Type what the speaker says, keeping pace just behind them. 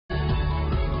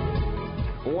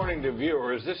Warning to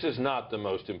viewers, this is not the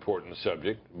most important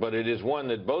subject, but it is one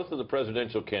that both of the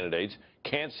presidential candidates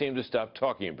can't seem to stop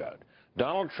talking about.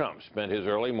 Donald Trump spent his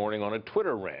early morning on a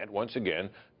Twitter rant. Once again,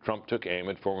 Trump took aim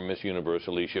at former Miss Universe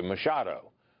Alicia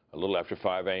Machado. A little after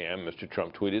 5 a.m., Mr.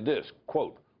 Trump tweeted this,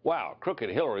 quote, "Wow,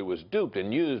 crooked Hillary was duped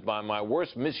and used by my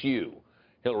worst Miss U.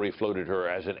 Hillary floated her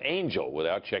as an angel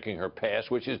without checking her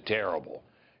past, which is terrible."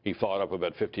 He followed up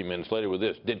about 15 minutes later with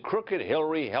this. Did crooked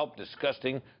Hillary help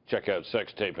disgusting, check out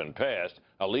sex tape and past,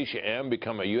 Alicia M.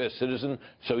 become a U.S. citizen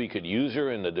so he could use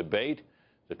her in the debate?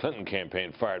 The Clinton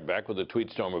campaign fired back with a tweet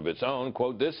storm of its own.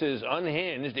 Quote, "This is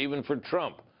unhinged even for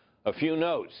Trump." A few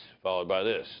notes, followed by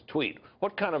this. Tweet,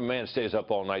 "What kind of man stays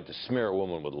up all night to smear a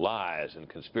woman with lies and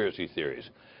conspiracy theories?"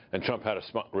 And Trump had a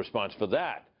response for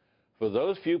that. "For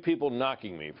those few people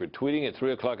knocking me for tweeting at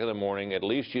 3 o'clock in the morning, at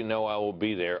least you know I will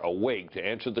be there, awake, to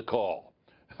answer the call."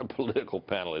 A political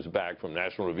panel is back from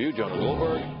National Review, Jonah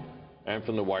Goldberg, and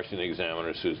from the Washington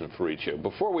Examiner, Susan Ferriccio.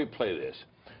 Before we play this,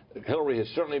 Hillary has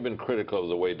certainly been critical of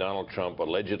the way Donald Trump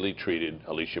allegedly treated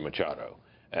Alicia Machado.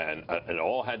 And it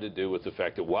all had to do with the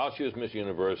fact that while she was Miss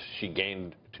Universe, she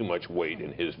gained too much weight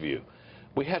in his view.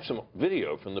 We had some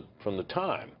video from the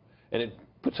time, and it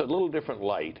puts a little different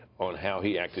light on how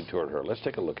he acted toward her. Let's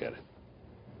take a look at it.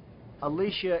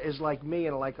 Alicia is like me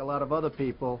and like a lot of other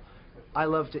people. I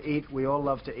love to eat. We all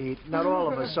love to eat. Not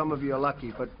all of us. Some of you are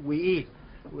lucky, but we eat.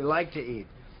 We like to eat.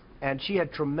 And she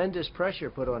had tremendous pressure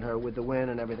put on her with the win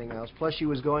and everything else. Plus, she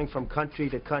was going from country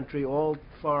to country, all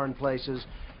foreign places.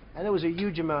 And there was a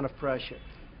huge amount of pressure.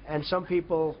 And some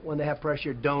people, when they have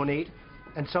pressure, don't eat.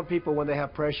 And some people, when they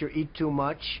have pressure, eat too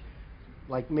much,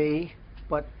 like me,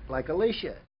 but like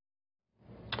Alicia.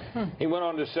 He went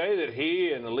on to say that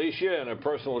he and Alicia and a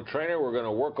personal trainer were going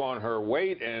to work on her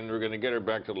weight and were going to get her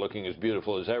back to looking as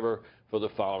beautiful as ever for the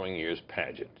following year's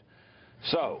pageant.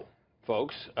 So,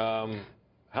 folks,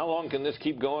 how long can this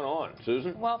keep going on?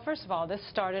 Susan? Well, first of all, this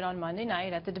started on Monday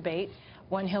night at the debate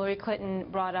when Hillary Clinton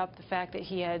brought up the fact that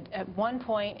he had, at one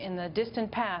point in the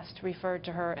distant past, referred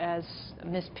to her as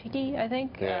Miss Piggy, I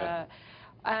think. Yeah.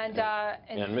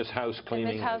 And Miss House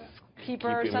Cleaning. Miss Housekeeper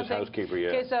or something. Miss Housekeeper, yeah.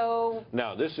 Okay, so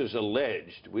now, this is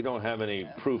alleged. We don't have any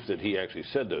proof that he actually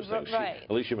said those things. Right.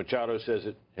 Alicia Machado says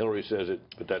it, Hillary says it,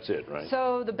 but that's it, right?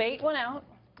 So the bait went out.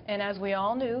 And as we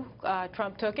all knew,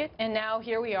 Trump took it, and now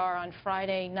here we are on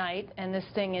Friday night, and this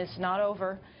thing is not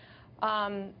over.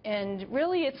 And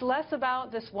really, it's less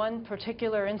about this one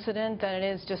particular incident than it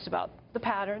is just about the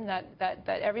pattern that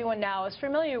everyone now is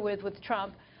familiar with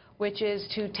Trump, which is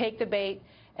to take the bait,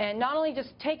 and not only just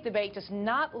take the bait, just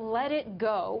not let it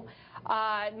go,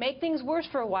 make things worse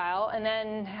for a while, and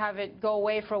then have it go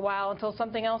away for a while until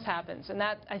something else happens. And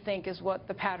that, I think, is what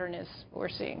the pattern is we're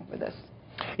seeing with this.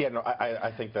 Yeah, no,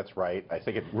 I think that's right. I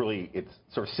think it's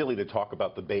sort of silly to talk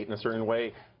about the bait in a certain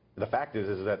way. The fact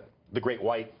is that the Great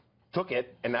White took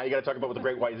it, and now you got to talk about what the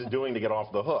Great White is doing to get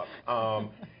off the hook.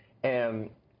 And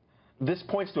this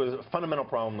points to a fundamental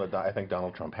problem that I think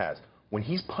Donald Trump has. When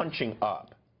he's punching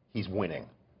up, he's winning.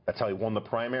 That's how he won the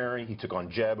primary. He took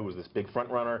on Jeb, who was this big front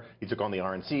runner. He took on the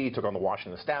RNC. He took on the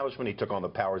Washington establishment. He took on the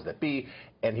powers that be,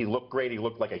 and he looked great. He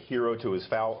looked like a hero to his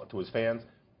fans.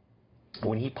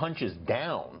 When he punches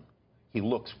down, he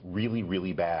looks really,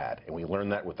 really bad. And we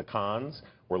learned that with the cons.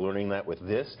 We're learning that with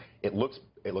this. It looks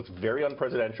very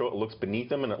unpresidential. It looks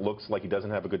beneath him, and it looks like he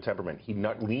doesn't have a good temperament. He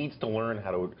needs to learn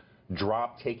how to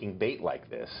drop taking bait like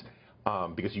this,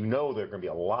 because you know there are going to be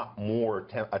a lot more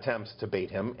attempts to bait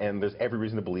him, and there's every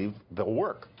reason to believe they'll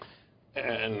work.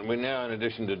 And we now, in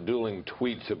addition to dueling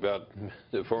tweets about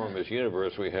the former Miss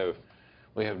Universe,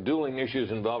 we have dueling issues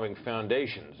involving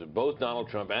foundations. Both Donald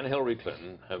Trump and Hillary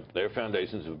Clinton, their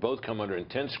foundations have both come under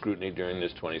intense scrutiny during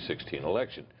this 2016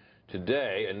 election.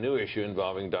 Today, a new issue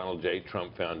involving Donald J.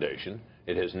 Trump Foundation.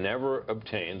 It has never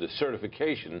obtained the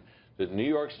certification that New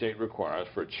York State requires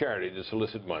for a charity to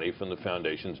solicit money from the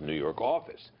foundation's New York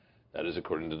office. That is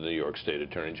according to the New York State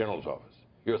Attorney General's office.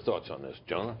 Your thoughts on this,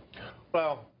 Jonah?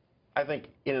 Well, I think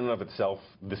in and of itself,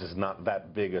 this is not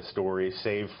that big a story,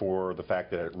 save for the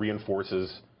fact that it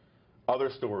reinforces other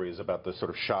stories about the sort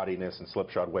of shoddiness and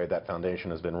slipshod way that foundation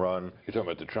has been run. You're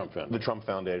talking about the Trump Foundation. The Trump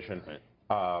Foundation. Right.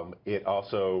 It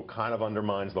also kind of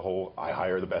undermines the whole I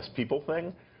hire the best people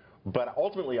thing. But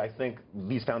ultimately, I think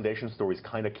these foundation stories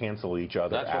kind of cancel each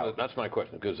other out. That's my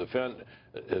question, because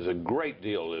there's a great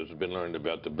deal that has been learned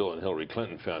about the Bill and Hillary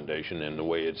Clinton Foundation and the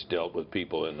way it's dealt with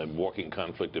people and the walking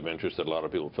conflict of interest that a lot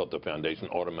of people felt the foundation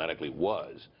automatically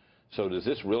was. So does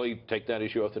this really take that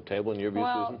issue off the table in your view,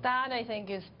 Well, Susan? that, I think,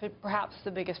 is perhaps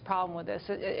the biggest problem with this.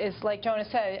 It's like Jonah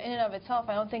said, in and of itself,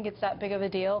 I don't think it's that big of a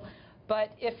deal.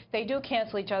 But if they do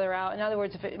cancel each other out, in other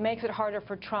words, if it makes it harder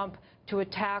for Trump to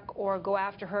attack or go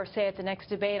after her, say, at the next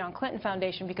debate on Clinton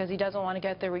Foundation because he doesn't want to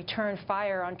get the return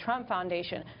fire on Trump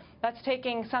Foundation, that's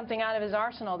taking something out of his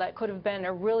arsenal that could have been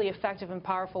a really effective and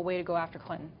powerful way to go after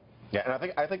Clinton. Yeah,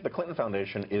 and I think the Clinton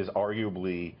Foundation is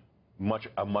arguably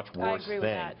a much worse agree thing. with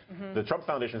that. Mm-hmm. The Trump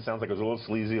Foundation sounds like it was a little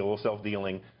sleazy, a little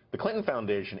self-dealing. The Clinton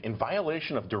Foundation, in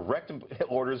violation of direct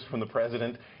orders from the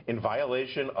president, in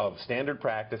violation of standard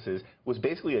practices, was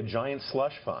basically a giant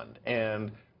slush fund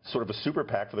and sort of a super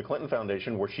PAC for the Clinton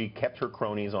Foundation where she kept her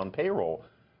cronies on payroll.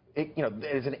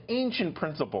 There is an ancient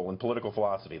principle in political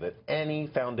philosophy that any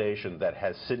foundation that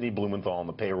has Sidney Blumenthal on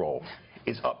the payroll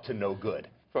is up to no good.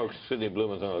 Folks, Sidney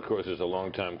Blumenthal, of course, is a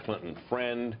longtime Clinton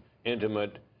friend,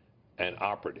 intimate, and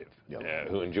operative,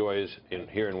 who enjoys,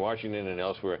 here in Washington and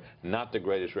elsewhere, not the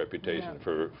greatest reputation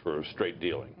for straight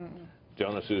dealing.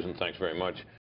 Joan and Susan, thanks very much.